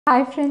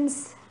Hi friends,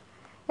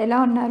 ఎలా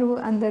ఉన్నారు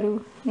అందరూ?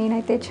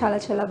 నేనైతే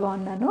చాలా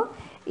బాగున్నాను.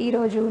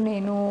 ఈరోజు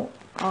నేను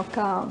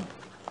ఒక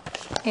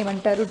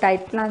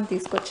డైట్ ప్లాన్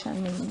తీసుకొచ్చాను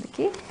మీ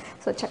ముందుకి.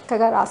 సో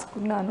చక్కగా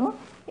రాసుకున్నాను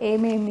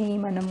ఏమేమి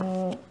మనము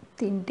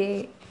తింటే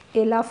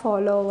ఎలా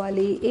ఫాలో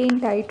అవ్వాలి, ఏం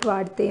డైట్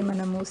వాడితే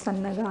మనము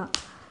సన్నగా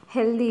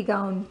హెల్తీగా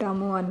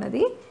ఉంటాము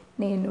అన్నది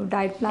నేను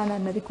డైట్ ప్లాన్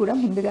అన్నది కూడా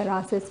ముందుగా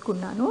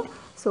రాసేసుకున్నాను.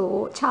 సో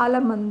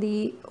చాలామంది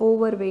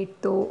ఓవర్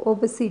వెయిట్తో,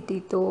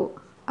 ఒబెసిటీతో,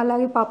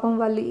 అలాగే పాపం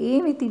వాళ్ళు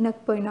ఏమి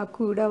తినకపోయినా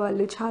కూడా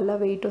వాళ్ళు చాలా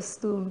వెయిట్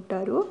వస్తూ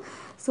ఉంటారు.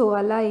 సో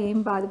అలా ఏం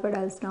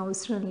బాధపడాల్సిన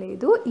అవసరం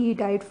లేదు. ఈ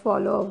డైట్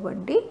ఫాలో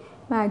అవ్వండి,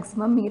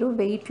 మ్యాక్సిమం మీరు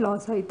వెయిట్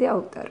లాస్ అయితే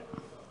అవుతారు.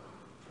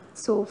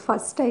 సో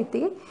ఫస్ట్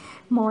అయితే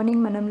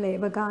మార్నింగ్ మనం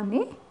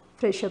లేవగానే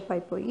ఫ్రెష్ అప్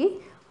అయిపోయి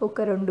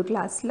ఒక 2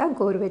 గ్లాసుల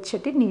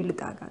గోరువెచ్చటి నీళ్లు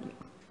తాగాలి.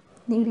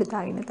 నీళ్లు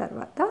తాగిన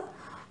తర్వాత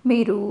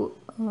మీరు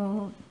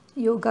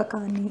యోగా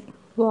కానీ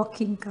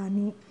వాకింగ్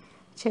కానీ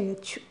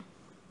చేయొచ్చు.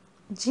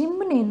 జిమ్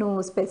నేను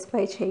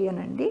స్పెసిఫై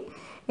చేయనండి,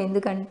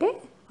 ఎందుకంటే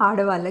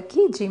ఆడవాళ్ళకి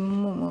జిమ్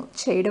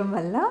చేయడం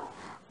వల్ల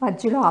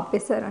మధ్యలో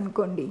ఆపేశారు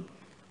అనుకోండి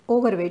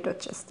ఓవర్ వెయిట్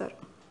వచ్చేస్తారు.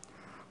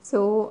 సో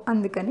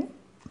అందుకని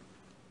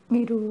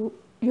మీరు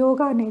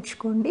యోగా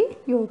నేర్చుకోండి,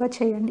 యోగా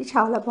చేయండి,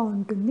 చాలా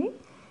బాగుంటుంది.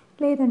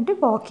 లేదంటే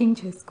వాకింగ్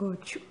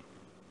చేసుకోవచ్చు.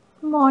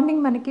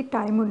 మార్నింగ్ మనకి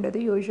టైం ఉండదు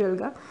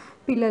యూజువల్గా,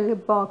 పిల్లల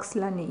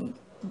బాక్స్లని,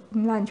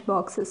 లంచ్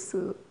బాక్సెస్,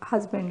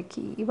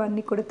 హస్బెండ్కి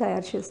ఇవన్నీ కూడా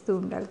తయారు చేస్తూ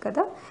ఉండాలి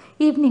కదా.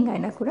 ఈవినింగ్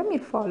అయినా కూడా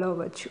మీరు ఫాలో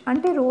అవ్వచ్చు.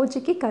 అంటే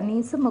రోజుకి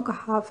కనీసం ఒక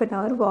హాఫ్ అన్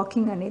అవర్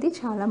వాకింగ్ అనేది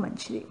చాలా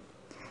మంచిది.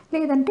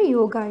 లేదంటే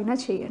యోగా అయినా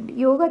చేయండి.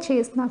 యోగా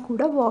చేసినా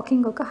కూడా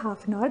వాకింగ్ ఒక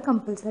హాఫ్ అన్ అవర్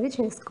కంపల్సరీ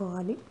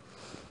చేసుకోవాలి.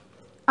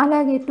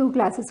 అలాగే 2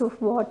 గ్లాసెస్ ఆఫ్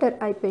వాటర్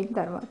అయిపోయిన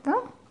తర్వాత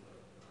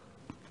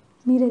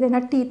మీరు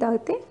ఏదైనా టీ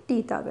తాగితే టీ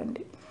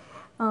తాగండి.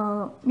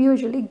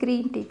 యూజువలీ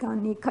గ్రీన్ టీ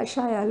కానీ,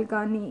 కషాయాలు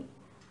కానీ,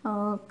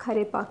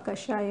 కరివేపాకు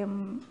కషాయం,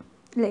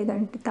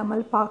 లేదంటే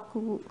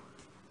తమలపాకు,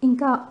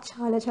 ఇంకా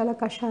చాలా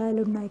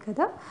కషాయాలు ఉన్నాయి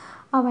కదా,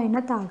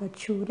 అవైనా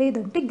తాగొచ్చు.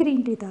 లేదంటే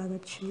గ్రీన్ టీ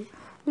తాగొచ్చు.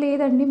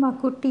 లేదండి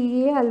మాకు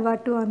టీయే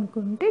అలవాటు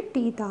అనుకుంటే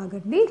టీ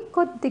తాగండి,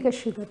 కొద్దిగా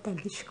షుగర్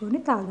తగ్గించుకొని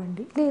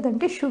తాగండి.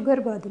 లేదంటే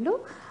షుగర్ బదులు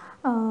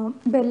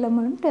బెల్లం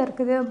అంటారు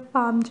కదా,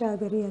 పామ్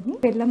జాగరి అని,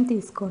 బెల్లం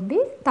తీసుకోండి.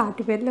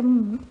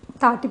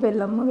 తాటి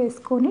బెల్లం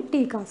వేసుకొని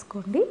టీ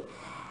కాసుకోండి.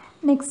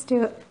 నెక్స్ట్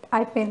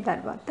అయిపోయిన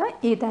తర్వాత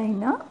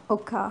ఏదైనా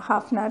ఒక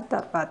హాఫ్ అన్ అవర్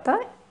తర్వాత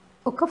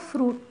ఒక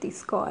ఫ్రూట్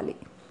తీసుకోవాలి.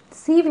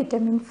 సి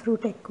విటమిన్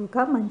ఫ్రూట్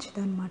ఎక్కువగా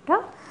మంచిదన్నమాట.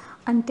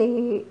 అంటే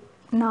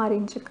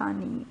నారింజ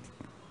కానీ,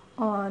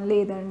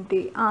 లేదంటే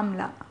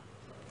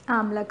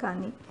ఆమ్లా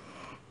కానీ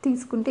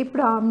తీసుకుంటే,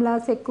 ఇప్పుడు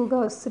ఆమ్లాస్ ఎక్కువగా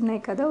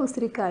వస్తున్నాయి కదా,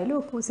 ఉసిరికాయలు,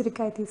 ఒక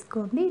ఉసిరికాయ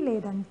తీసుకోండి.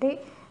 లేదంటే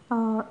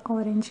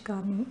ఆరెంజ్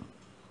కానీ,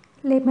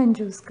 లెమన్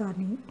జ్యూస్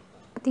కానీ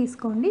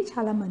తీసుకోండి,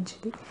 చాలా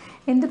మంచిది.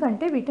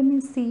 ఎందుకంటే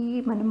విటమిన్ సి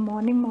మనం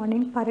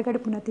మార్నింగ్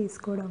పరగడుపున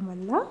తీసుకోవడం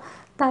వల్ల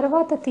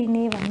తర్వాత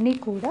తినేవన్నీ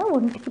కూడా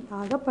ఒంటికి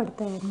బాగా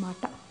పడతాయి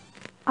అన్నమాట.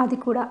 అది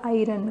కూడా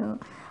ఐరన్,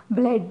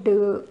 బ్లడ్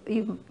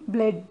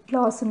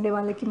లాస్ ఉండే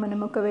వాళ్ళకి మనం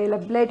ఒకవేళ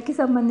బ్లడ్కి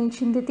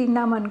సంబంధించింది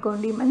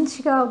తిన్నామనుకోండి,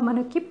 మంచిగా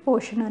మనకి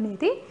పోషణ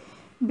అనేది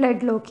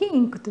బ్లడ్లోకి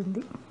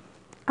ఇంకుతుంది.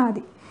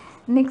 అది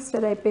నెక్స్ట్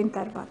అది అయిపోయిన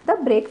తర్వాత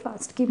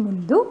బ్రేక్ఫాస్ట్కి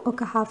ముందు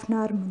ఒక హాఫ్ అన్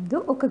అవర్ ముందు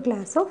ఒక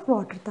గ్లాస్ ఆఫ్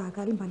వాటర్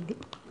తాగాలి మళ్ళీ.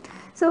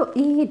 సో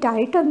ఈ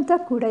డైట్ అంతా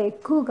కూడా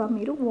ఎక్కువగా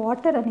మీరు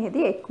వాటర్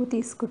అనేది ఎక్కువ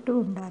తీసుకుంటూ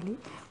ఉండాలి.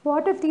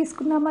 వాటర్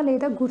తీసుకున్నామా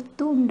లేదా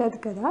గుర్తు ఉండదు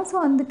కదా. సో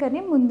అందుకని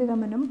ముందుగా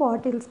మనం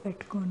బాటిల్స్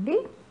పెట్టుకోండి.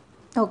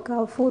 ఒక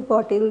 4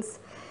 బాటిల్స్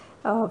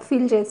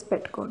ఫిల్ చేసి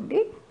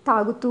పెట్టుకోండి,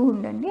 తాగుతూ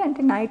ఉండండి.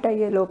 అంటే నైట్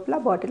అయ్యే లోపల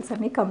బాటిల్స్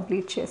అన్నీ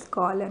కంప్లీట్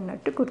చేసుకోవాలి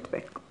అన్నట్టు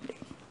గుర్తుపెట్టుకోండి.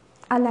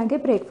 అలాగే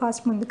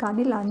బ్రేక్ఫాస్ట్ ముందు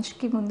కానీ,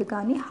 లంచ్కి ముందు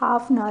కానీ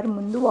హాఫ్ అన్ అవర్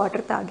ముందు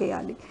వాటర్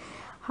తాగేయాలి.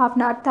 హాఫ్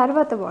అన్ అవర్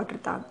తర్వాత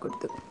వాటర్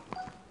తాగకూడదు.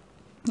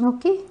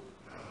 ఓకే.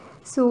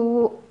 సో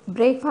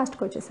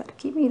బ్రేక్ఫాస్ట్కి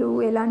వచ్చేసరికి మీరు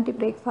ఎలాంటి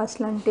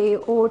బ్రేక్ఫాస్ట్లు అంటే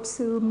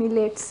ఓట్స్,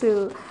 మిల్లెట్స్,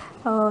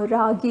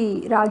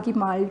 రాగి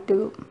మాల్ట్,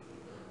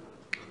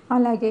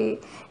 అలాగే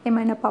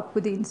ఏమైనా పప్పు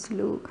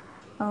దినుసులు,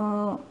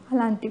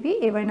 అలాంటివి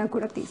ఏవైనా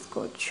కూడా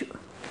తీసుకోవచ్చు.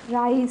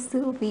 రైస్,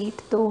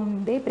 వీట్తో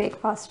ఉండే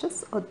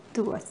బ్రేక్ఫాస్ట్స్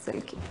వద్దు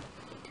అస్సలకి.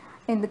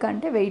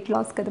 ఎందుకంటే వెయిట్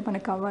లాస్ కదా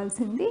మనకు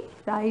అవ్వాల్సింది.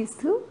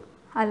 రైస్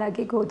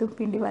అలాగే గోధుమ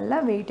పిండి వల్ల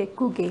వెయిట్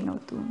ఎక్కువ గెయిన్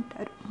అవుతూ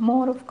ఉంటారు.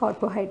 మోర్ ఆఫ్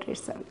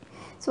కార్బోహైడ్రేట్స్ అవి.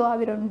 సో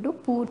అవి 2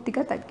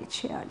 పూర్తిగా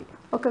తగ్గించేయాలి.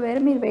 ఒకవేళ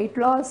మీరు వెయిట్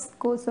లాస్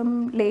కోసం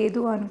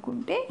లేదు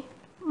అనుకుంటే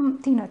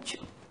తినచ్చు,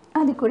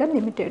 అది కూడా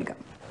లిమిటెడ్గా.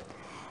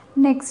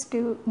 నెక్స్ట్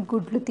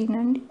గుడ్లు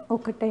తినండి,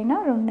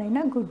 1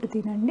 2 గుడ్డు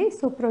తినండి.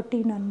 సో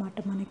ప్రోటీన్ అన్నమాట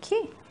మనకి.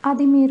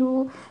 అది మీరు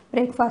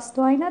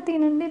బ్రేక్ఫాస్ట్తో అయినా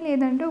తినండి,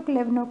 లేదంటే ఒక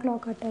 11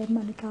 o'clock ఆ టైం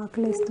మనకి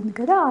ఆకలిస్తుంది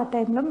కదా, ఆ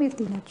టైంలో మీరు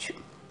తినచ్చు.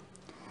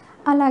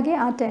 అలాగే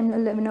ఆ టైంలో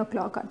 11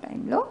 o'clock ఆ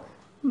టైంలో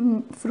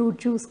ఫ్రూట్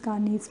జ్యూస్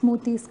కానీ,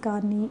 స్మూతీస్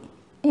కానీ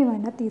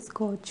ఏమైనా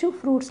తీసుకోవచ్చు.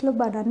 ఫ్రూట్స్లో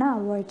బనానా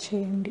అవాయిడ్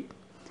చేయండి.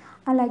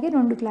 అలాగే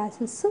 2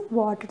 గ్లాసెస్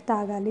వాటర్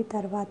తాగాలి.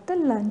 తర్వాత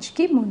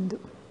లంచ్కి ముందు,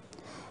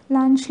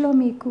 లంచ్లో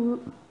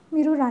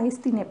మీరు రైస్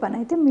తినే పని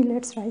అయితే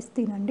మిల్లెట్స్ రైస్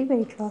తినండి.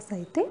 వెయిట్ లాస్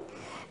అయితే,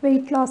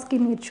 వెయిట్ లాస్కి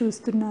మీరు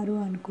చూస్తున్నారు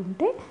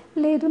అనుకుంటే,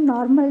 లేదు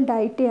నార్మల్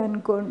డైటే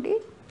అనుకోండి,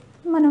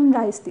 మనం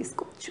రైస్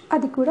తీసుకోవచ్చు.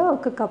 అది కూడా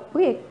ఒక కప్పు.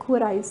 ఎక్కువ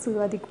రైస్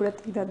అది కూడా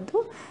తినద్దు.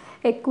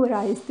 ఎక్కువ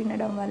రైస్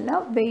తినడం వల్ల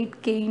వెయిట్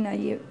గెయిన్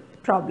అయ్యే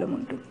ప్రాబ్లం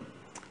ఉంటుంది.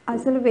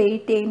 అసలు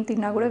వెయిట్ ఏం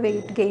తిన్నా కూడా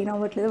వెయిట్ గెయిన్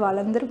అవ్వట్లేదు.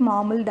 వాళ్ళందరూ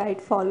మామూలు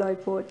డైట్ ఫాలో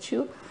అయిపోవచ్చు.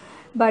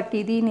 బట్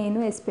ఇది నేను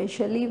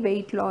ఎస్పెషల్లీ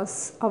వెయిట్ లాస్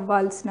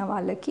అవ్వాల్సిన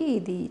వాళ్ళకి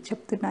ఇది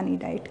చెప్తున్నాను ఈ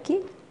డైట్కి.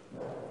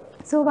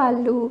 సో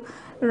వాళ్ళు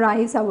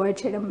రైస్ అవాయిడ్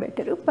చేయడం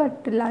బెటరు.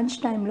 బట్ లంచ్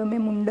టైంలో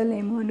మేము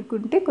ఉండలేము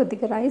అనుకుంటే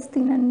కొద్దిగా రైస్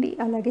తినండి.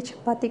 అలాగే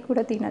చపాతీ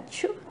కూడా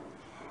తినచ్చు.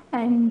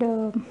 అండ్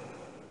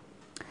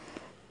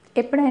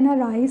ఎప్పుడైనా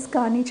రైస్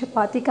కానీ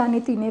చపాతీ కానీ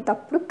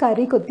తినేటప్పుడు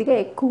కర్రీ కొద్దిగా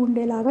ఎక్కువ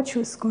ఉండేలాగా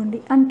చూసుకోండి.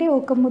 అంటే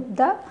ఒక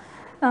ముద్ద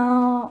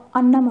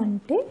అన్నం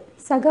అంటే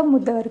సగం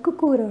ముద్ద వరకు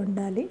కూర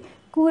ఉండాలి.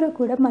 కూర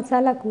కూడా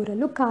మసాలా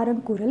కూరలు, కారం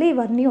కూరలు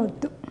ఇవన్నీ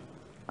వద్దు.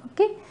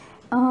 ఓకే,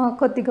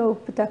 కొద్దిగా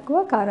ఉప్పు తక్కువ,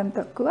 కారం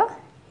తక్కువ,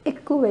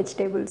 ఎక్కువ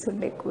వెజిటేబుల్స్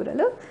ఉండే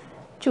కూరలు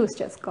చూస్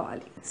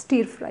చేసుకోవాలి.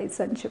 స్టీర్ ఫ్రైస్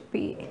అని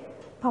చెప్పి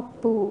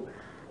పప్పు,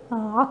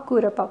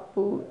 ఆకుకూర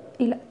పప్పు,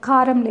 ఇలా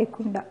కారం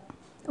లేకుండా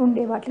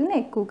ఉండే వాటిని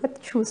ఎక్కువగా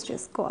చూస్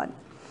చేసుకోవాలి.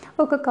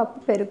 ఒక కప్పు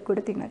పెరుగు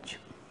కూడా తినచ్చు.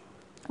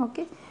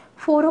 ఓకే,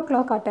 4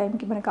 o'clock ఆ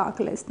టైంకి మనకు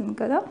ఆకలేస్తుంది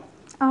కదా,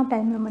 ఆ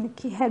టైంలో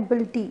మనకి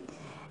herbal tea,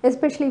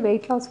 especially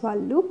weight loss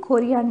వాళ్ళు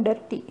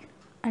కొరియాండర్ టీ,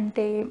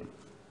 అంటే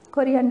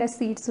కొరియాండర్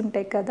సీడ్స్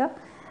ఉంటాయి కదా,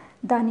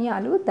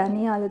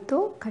 ధనియాలతో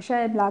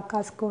కషాయంలాగా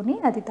కాసుకొని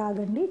అది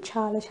తాగండి.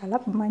 చాలా చాలా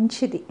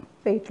మంచిది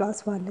వెయిట్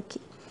లాస్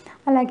వాళ్ళకి.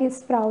 అలాగే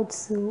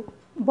స్ప్రౌట్స్,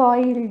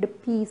 బాయిల్డ్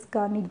పీస్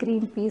కానీ,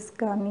 గ్రీన్ పీస్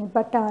కానీ,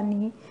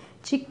 బఠానీ,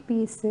 చిక్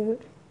పీస్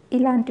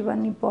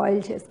ఇలాంటివన్నీ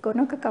బాయిల్ చేసుకొని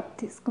ఒక కప్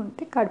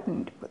తీసుకుంటే కడుపు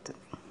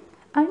నిండిపోతుంది.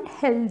 అండ్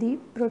హెల్దీ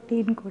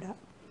ప్రోటీన్ కూడా.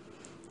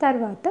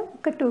 తర్వాత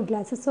ఒక 2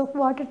 glasses ఆఫ్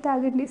వాటర్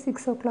తాగండి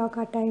 6 o'clock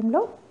ఆ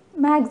టైంలో.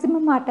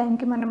 మ్యాక్సిమం ఆ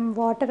టైంకి మనం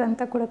వాటర్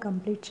అంతా కూడా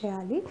కంప్లీట్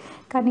చేయాలి.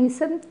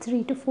 కనీసం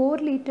 3 to 4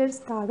 liters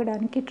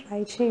తాగడానికి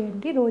ట్రై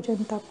చేయండి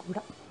రోజంతా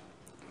కూడా.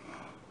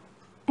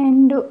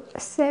 అండ్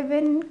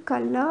 7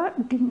 కల్లా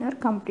డిన్నర్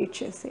కంప్లీట్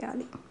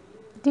చేసేయాలి.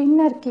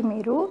 డిన్నర్కి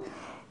మీరు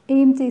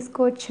ఏం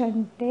తీసుకోవచ్చు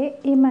అంటే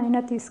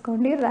ఏమైనా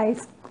తీసుకోండి,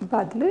 రైస్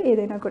బదులు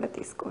ఏదైనా కూడా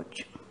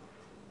తీసుకోవచ్చు.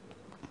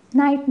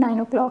 నైట్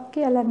 9 o'clockకి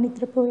అలా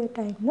నిద్రపోయే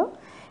టైంలో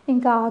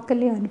ఇంకా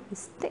ఆకలి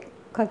అనిపిస్తే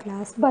ఒక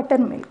గ్లాస్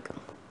బటర్ మిల్క్,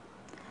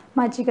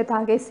 మజ్జిగ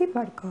తాగేసి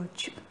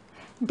పడుకోవచ్చు.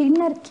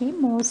 డిన్నర్కి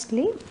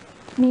మోస్ట్లీ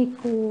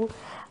మీకు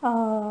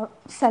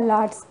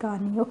సలాడ్స్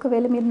కానీ,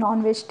 ఒకవేళ మీరు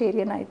నాన్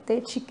వెజిటేరియన్ అయితే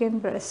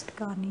చికెన్ బ్రెస్ట్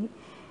కానీ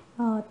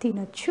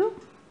తినచ్చు.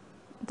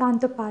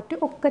 దాంతోపాటు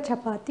ఒక్క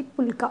చపాతీ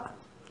పుల్కా,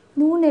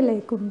 నూనె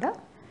లేకుండా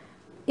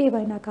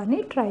ఏవైనా కానీ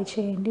ట్రై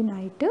చేయండి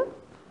నైట్.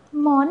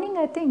 మార్నింగ్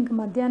అయితే ఇంక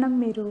మధ్యాహ్నం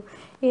మీరు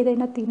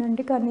ఏదైనా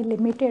తినండి, కానీ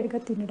లిమిటెడ్గా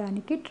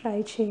తినడానికి ట్రై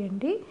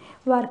చేయండి.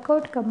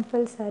 వర్కౌట్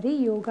కంపల్సరీ,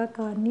 యోగా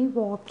కానీ,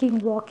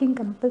 walking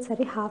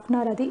compulsory. Half an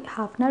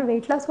hour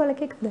weight loss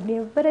వాళ్ళకే కదండి,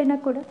 ఎవరైనా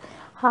కూడా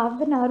హాఫ్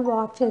అన్ అవర్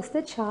వాక్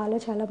చేస్తే చాలా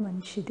చాలా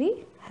మంచిది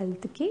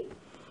హెల్త్కి.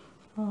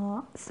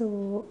 సో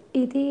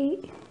ఇది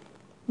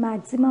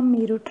మ్యాక్సిమం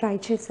మీరు ట్రై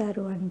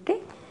చేశారు అంటే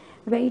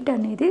వెయిట్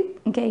అనేది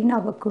గెయిన్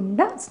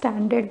అవ్వకుండా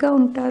స్టాండర్డ్గా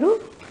ఉంటారు.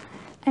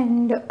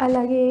 అండ్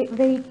అలాగే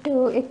వెయిట్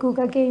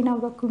ఎక్కువగా గెయిన్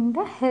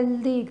అవ్వకుండా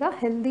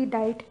హెల్దీ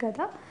డైట్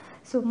కదా,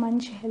 సో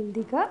మంచి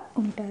హెల్దీగా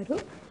ఉంటారు.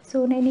 సో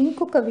నేను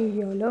ఇంకొక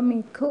వీడియోలో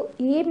మీకు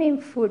ఏమేం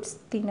ఫుడ్స్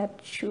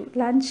తినచ్చు,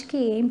 లంచ్కి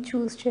ఏం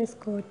చూస్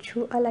చేసుకోవచ్చు,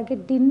 అలాగే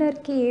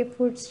డిన్నర్కి ఏ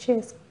ఫుడ్స్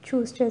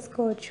చూస్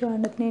చేసుకోవచ్చు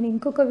అన్నది నేను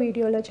ఇంకొక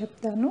వీడియోలో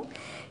చెప్తాను.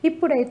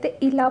 ఇప్పుడైతే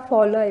ఇలా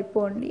ఫాలో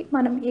అయిపోండి.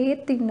 మనం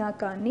ఏది తిన్నా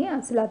కానీ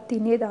అసలు అది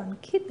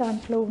తినేదానికి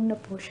దాంట్లో ఉన్న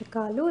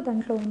పోషకాలు,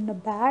 దాంట్లో ఉన్న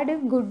బ్యాడ్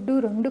గుడ్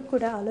రెండు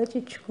కూడా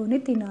ఆలోచించుకొని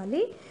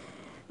తినాలి.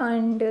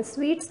 అండ్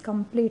స్వీట్స్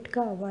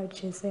కంప్లీట్గా అవాయిడ్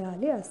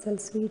చేసేయాలి. అసలు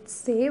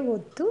స్వీట్సే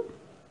వద్దు,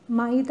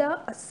 మైదా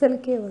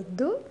అస్సలకే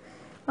వద్దు.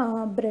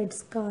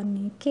 బ్రెడ్స్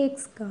కానీ,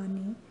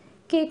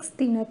 కేక్స్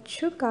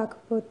తినచ్చు,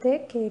 కాకపోతే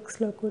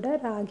కేక్స్లో కూడా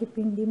రాగి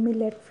పిండి,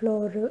 మిల్లెట్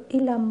ఫ్లోర్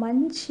ఇలా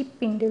మంచి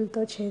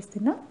పిండిలతో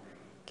చేసిన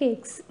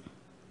కేక్స్,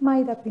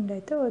 మైదా పిండి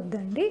అయితే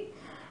వద్దండి.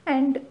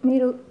 అండ్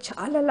మీరు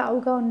చాలా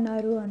లావుగా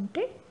ఉన్నారు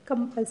అంటే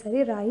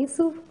కంపల్సరీ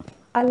రైసు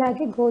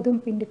అలాగే గోధుమ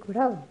పిండి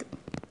కూడా వద్దు.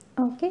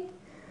 ఓకే,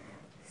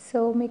 సో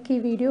మీకు ఈ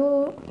వీడియో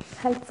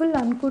హెల్ప్ఫుల్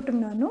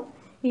అనుకుంటున్నాను.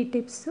 ఈ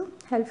టిప్స్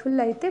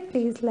హెల్ప్ఫుల్ అయితే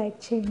ప్లీజ్ లైక్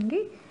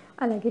చేయండి,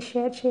 అలాగే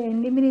షేర్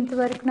చేయండి. మీరు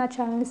ఇంతవరకు నా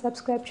ఛానల్ని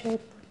సబ్స్క్రైబ్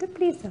చేయకపోతే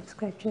ప్లీజ్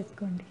సబ్స్క్రైబ్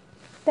చేసుకోండి.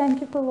 Thank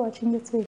you for watching this video.